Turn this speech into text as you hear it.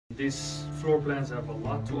these floor plans have a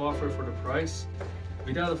lot to offer for the price.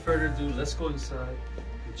 Without further ado, let's go inside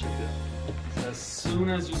and check it out. As soon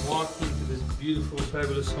as you walk into this beautiful,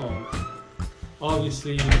 fabulous home,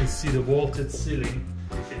 obviously you can see the vaulted ceiling.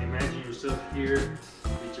 You can imagine yourself here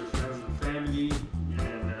with your friends and family,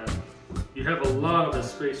 and you have a lot of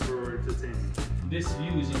space for entertainment. This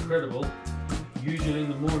view is incredible. Usually in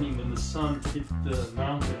the morning when the sun hits the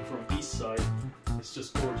mountain from east side, it's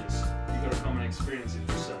just gorgeous. You gotta come and experience it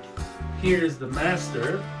yourself. Here is the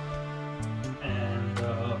master, and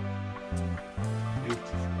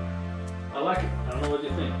beautiful. I like it. I don't know what you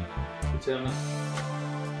think. You tell me.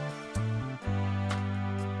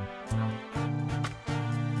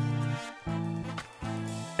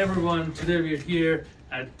 Hey everyone, today we're here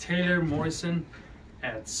at Taylor Morisson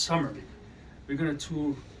at Summerlin. We're gonna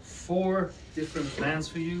tour 4 different plans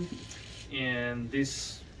for you, and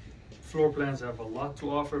these floor plans have a lot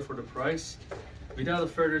to offer for the price. Without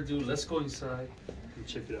further ado, let's go inside and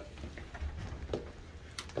check it out.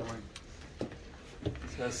 Come on.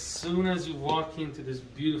 So as soon as you walk into this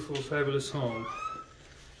beautiful, fabulous home,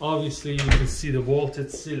 obviously you can see the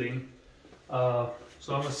vaulted ceiling. So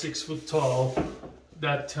I'm a 6 foot tall.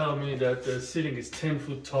 That tell me that the ceiling is 10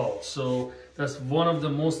 foot tall. So that's one of the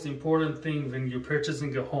most important things when you're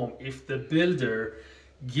purchasing a home. If the builder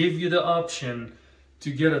give you the option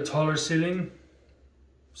to get a taller ceiling,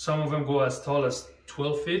 some of them go as tall as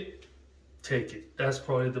 12 feet, take it. That's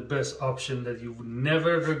probably the best option that you would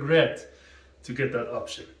never regret to get that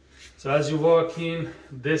option. So as you walk in,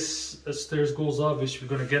 this stairs goes up, which we're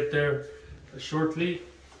gonna get there shortly.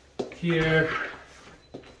 Here,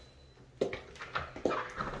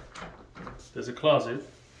 there's a closet.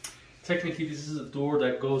 Technically, this is a door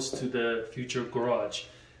that goes to the future garage.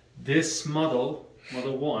 This model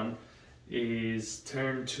 1, is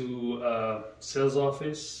turned to sales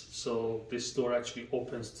office. So this door actually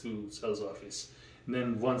opens to sales office. And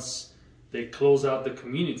then once they close out the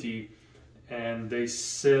community and they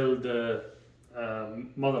sell the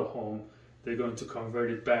model home, they're going to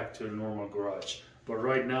convert it back to a normal garage. But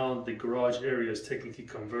right now, the garage area is technically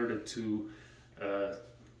converted to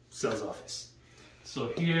sales office.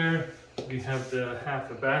 So here we have the half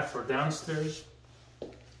a bath for downstairs.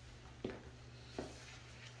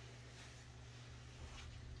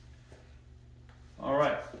 All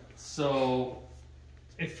right, so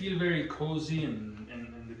it feels very cozy, and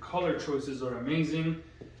the color choices are amazing.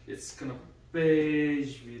 It's kind of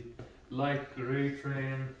beige with light gray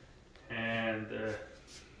trim, and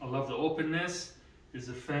I love the openness. There's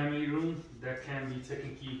a family room that can be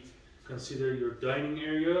technically considered your dining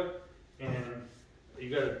area, and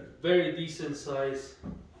you got a very decent size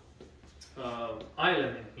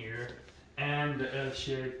island in here, and the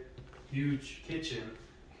L-shaped huge kitchen,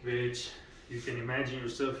 which you can imagine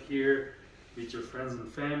yourself here with your friends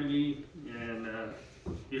and family, and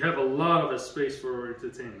you have a lot of space for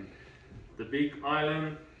entertainment. The big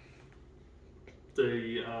island,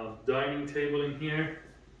 the dining table in here,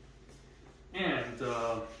 and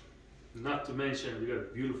not to mention we got a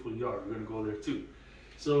beautiful yard. We're gonna go there too.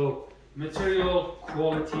 So material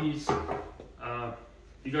qualities,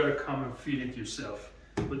 you gotta come and feel it yourself.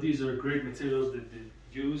 But these are great materials that they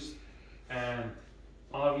use, and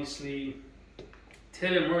obviously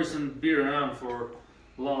Taylor Morisson been around for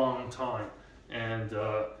a long time, and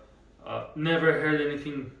never heard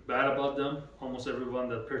anything bad about them. Almost everyone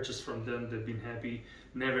that purchased from them, they've been happy.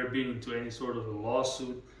 Never been into any sort of a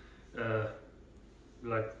lawsuit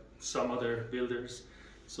like some other builders.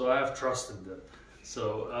 So I have trust in them.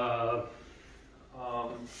 So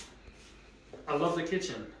I love the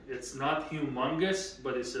kitchen. It's not humongous,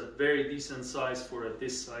 but it's a very decent size for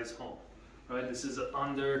this size home. Right? This is an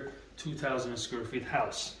under 2,000 square feet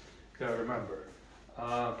house, gotta remember.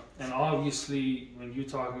 And obviously, when you're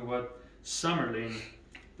talking about Summerlin,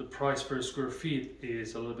 the price per square feet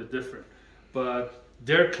is a little bit different. But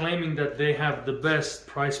they're claiming that they have the best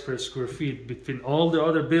price per square feet between all the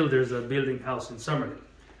other builders that are building house in Summerlin.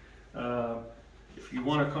 If you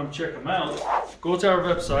want to come check them out, go to our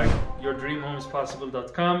website,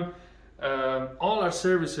 yourdreamhomeispossible.com. All our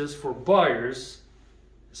services for buyers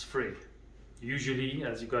is free. Usually,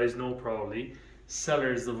 as you guys know probably,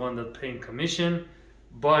 seller is the one that paying commission,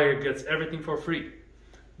 buyer gets everything for free.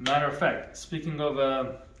 Matter of fact, speaking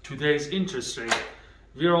of today's interest rate,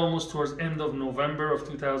 we're almost towards end of November of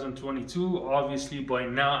 2022. Obviously by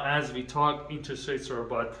now, as we talk, interest rates are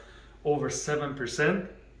about over 7%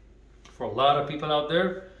 for a lot of people out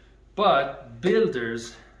there, but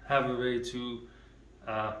builders have a way to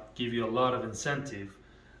give you a lot of incentive.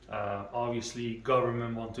 Obviously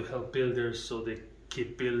government want to help builders so they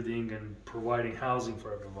keep building and providing housing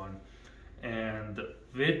for everyone. And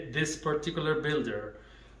with this particular builder,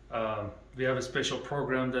 we have a special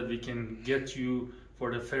program that we can get you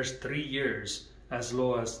for the first 3 years as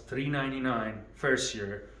low as $399 first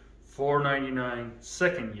year, $499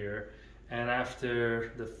 second year, and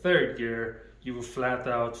after the third year you will flat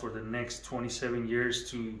out for the next 27 years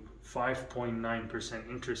to 5.9%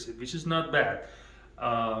 interest rate, which is not bad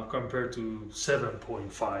compared to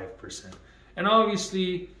 7.5%. And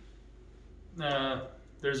obviously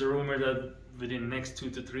there's a rumor that within the next 2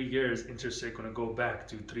 to 3 years interest rate going to go back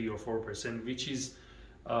to 3 or 4%, which is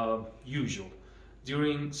usual.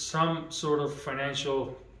 During some sort of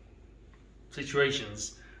financial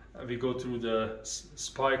situations, we go through the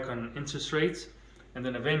spike on interest rates, and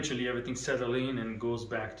then eventually everything settles in and goes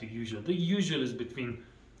back to usual. The usual is between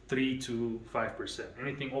 3 to 5%.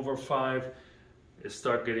 Anything over 5 is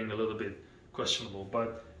start getting a little bit questionable,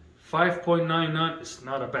 but 5.99 is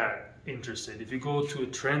not a bad interest rate. If you go to a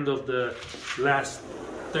trend of the last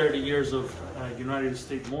 30 years of United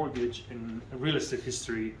States mortgage in real estate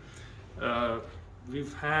history,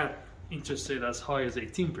 we've had interest rate as high as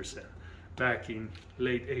 18% back in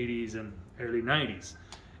late 80s and early 90s,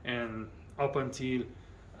 and up until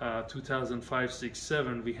 2005, 6,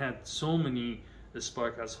 7, we had so many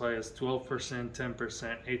spike as high as 12%,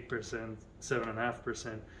 10%, 8%,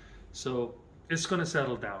 7.5%. So it's going to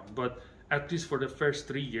settle down, but at least for the first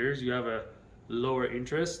 3 years you have a lower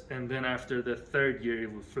interest, and then after the third year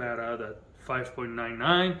it will flat out at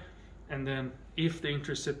 5.99, and then if the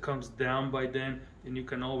interest rate comes down by then you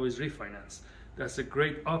can always refinance. That's a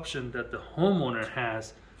great option that the homeowner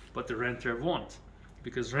has, but the renter won't,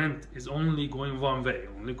 because rent is only going one way,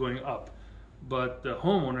 only going up. But the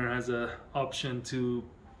homeowner has an option to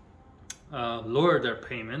lower their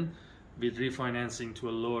payment with refinancing to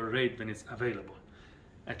a lower rate when it's available.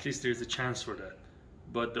 At least there's a chance for that.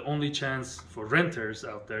 But the only chance for renters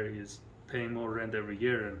out there is paying more rent every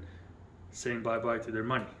year and saying bye-bye to their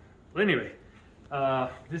money. But anyway,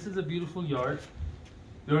 this is a beautiful yard.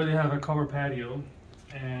 We already have a covered patio,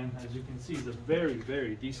 and as you can see, it's a very,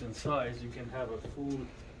 very decent size. You can have a full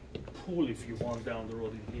pool if you want down the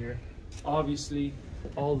road in here. Obviously,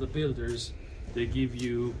 all the builders, they give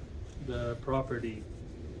you the property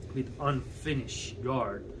with unfinished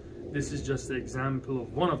yard. This is just an example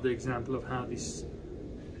of one of the example of how this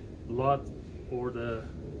lot or the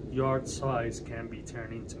yard size can be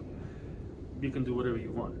turned into. You can do whatever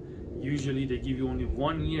you want. Usually they give you only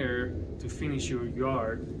 1 year to finish your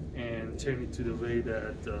yard and turn it to the way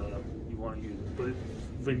that you want to use it. But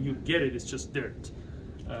when you get it, it's just dirt.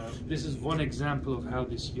 This is one example of how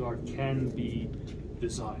this yard can be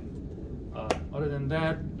designed. Other than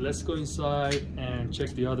that, let's go inside and check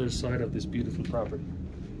the other side of this beautiful property.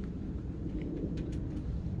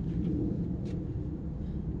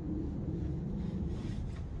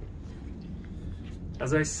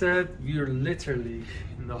 As I said, we are literally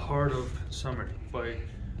in the heart of Summerlin by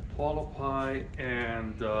Hualapai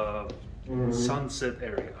and Sunset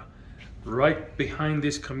area. Right behind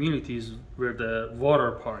this community is where the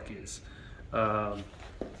water park is.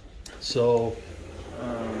 So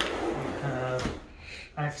we have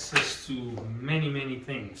access to many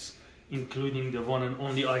things, including the one and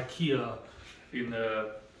only IKEA in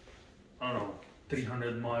the, I don't know,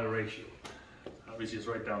 300-mile ratio, which is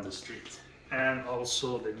right down the street. And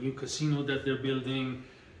also the new casino that they're building,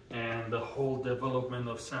 and the whole development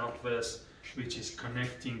of Southwest, which is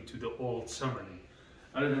connecting to the old Summerlin.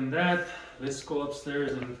 Other than that, let's go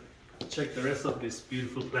upstairs and check the rest of this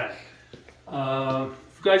beautiful plant.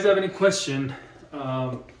 If you guys have any question,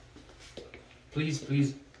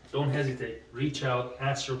 please don't hesitate. Reach out,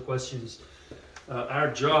 ask your questions.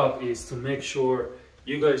 Our job is to make sure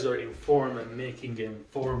you guys are informed and making an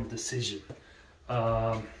informed decision.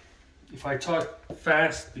 If I talk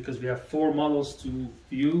fast, because we have 4 models to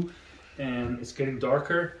view and it's getting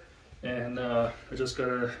darker, and I just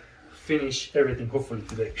gotta finish everything hopefully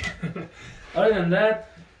today. Other than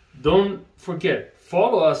that, don't forget,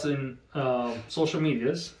 follow us in social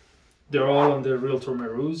medias. They're all on the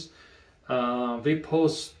RealtorMehrooz. We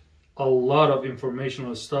post a lot of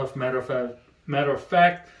informational stuff. Matter of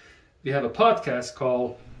fact, we have a podcast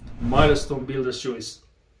called Milestone Builder Show. It's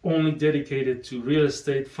only dedicated to real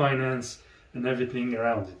estate, finance, and everything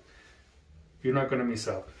around it. You're not gonna miss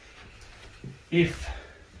out if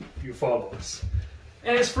you follow us.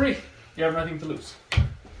 And it's free. You have nothing to lose.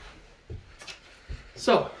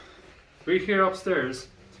 So, we're here upstairs.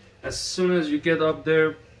 As soon as you get up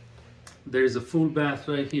there, there's a full bath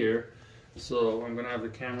right here. So I'm gonna have the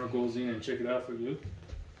camera goes in and check it out for you.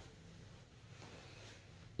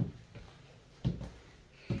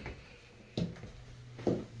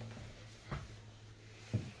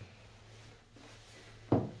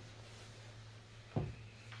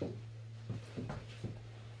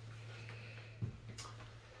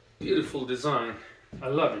 Beautiful design. I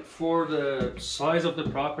love it. For the size of the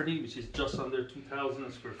property, which is just under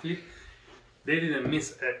 2,000 square feet, they didn't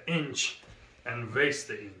miss an inch and waste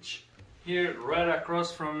the inch. Here, right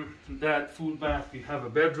across from that full bath, we have a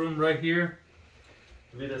bedroom right here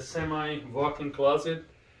with a semi walk-in closet.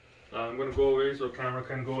 I'm gonna go away so the camera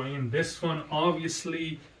can go in. This one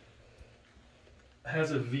obviously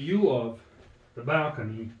has a view of the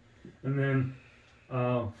balcony, and then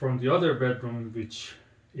from the other bedroom, which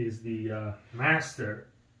is the master,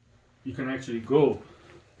 you can actually go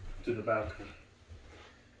to the balcony.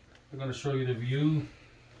 I'm going to show you the view.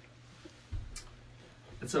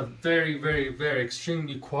 It's a very, very, very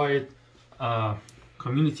extremely quiet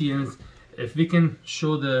community, and if we can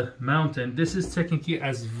show the mountain, this is technically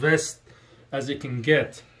as west as it can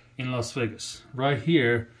get in Las Vegas. Right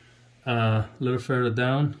here, a little further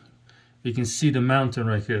down, you can see the mountain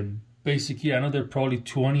right here. Basically another probably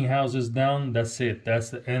 20 houses down, that's it. That's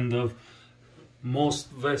the end of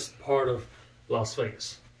most west part of Las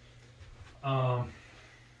Vegas.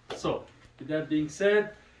 So with that being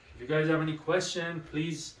said, if you guys have any question,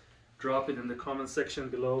 please drop it in the comment section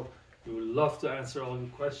below. We would love to answer all your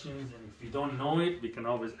questions, and if you don't know it, we can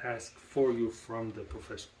always ask for you from the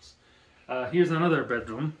professionals. Here's another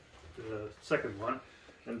bedroom, the second one,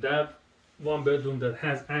 and that one bedroom that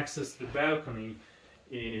has access to the balcony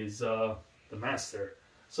is the master.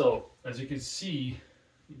 So as you can see,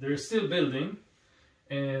 they're still building,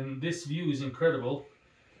 and this view is incredible.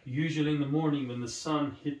 Usually in the morning when the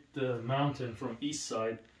sun hit the mountain from east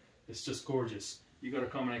side, it's just gorgeous. You gotta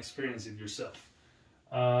come and experience it yourself.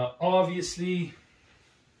 Obviously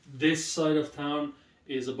this side of town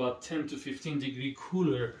is about 10 to 15 degrees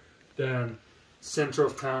cooler than center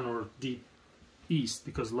of town or deep east,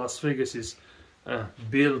 because Las Vegas is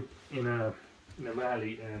built in a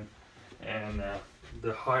valley, and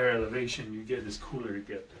the higher elevation you get, is cooler you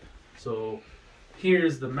get. So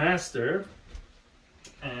here's the master,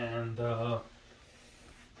 and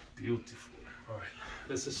beautiful. All right,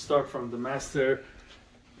 let's just start from the master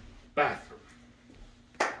bathroom.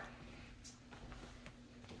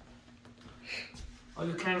 Oh,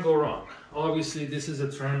 you can't go wrong. Obviously this is a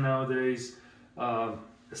trend nowadays. A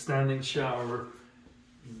standing shower,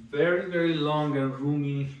 very, very long and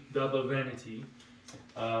roomy double vanity.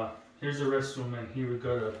 Here's the restroom, and here we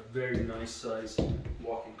got a very nice size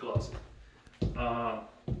walk-in closet.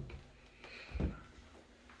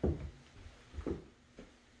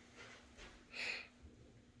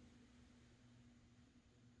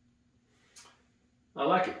 I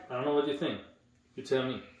like it. I don't know what you think. You tell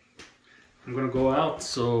me. I'm gonna go out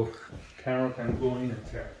so camera can go in and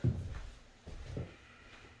tear.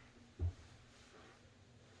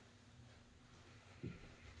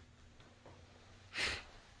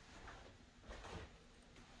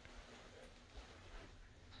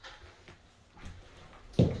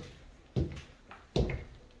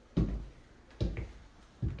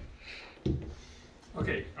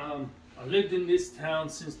 Okay, I lived in this town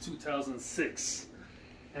since 2006,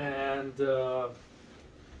 and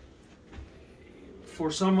for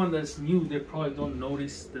someone that's new, they probably don't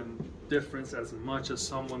notice the difference as much as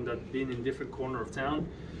someone that's been in different corner of town,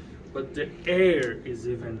 but the air is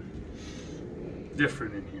even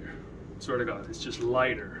different in here. Swear to God, it's just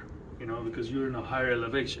lighter, you know, because you're in a higher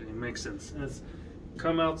elevation. It makes sense.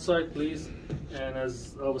 Come outside, please. And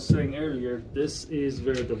as I was saying earlier, this is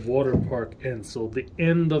where the water park ends. So the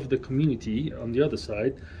end of the community on the other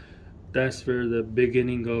side, that's where the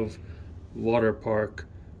beginning of water park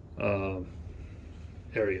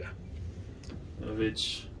area,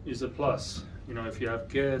 which is a plus. You know, if you have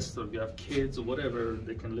guests or if you have kids or whatever,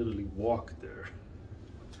 they can literally walk there.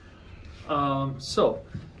 I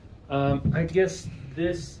guess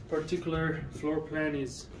this particular floor plan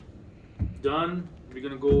is done. We're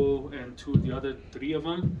gonna go and tour the other three of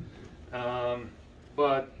them,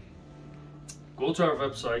 but go to our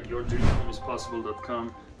website,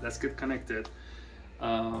 yourdreamhomeispossible.com. Let's get connected.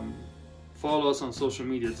 Follow us on social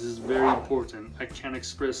media. This is very important. I can't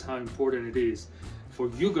express how important it is. For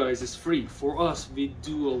you guys, it's free. For us, we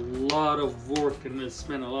do a lot of work and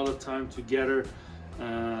spend a lot of time to gather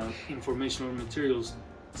informational materials,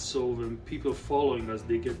 so when people following us,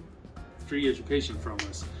 they get free education from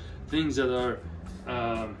us. Things that are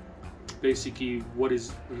basically what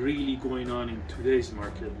is really going on in today's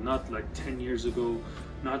market, not like 10 years ago,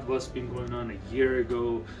 not what's been going on a year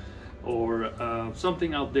ago, or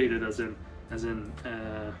something outdated, as in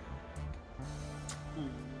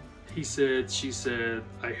he said, she said,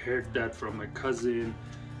 I heard that from my cousin.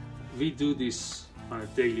 We do this on a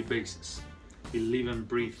daily basis. We live and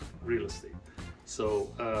breathe real estate. So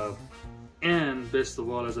And best of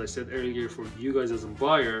all, as I said earlier, for you guys as a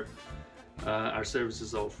buyer, our service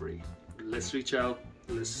is all free. Let's reach out,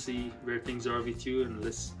 let's see where things are with you, and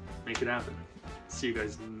let's make it happen. See you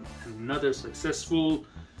guys in another successful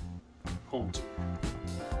home tour.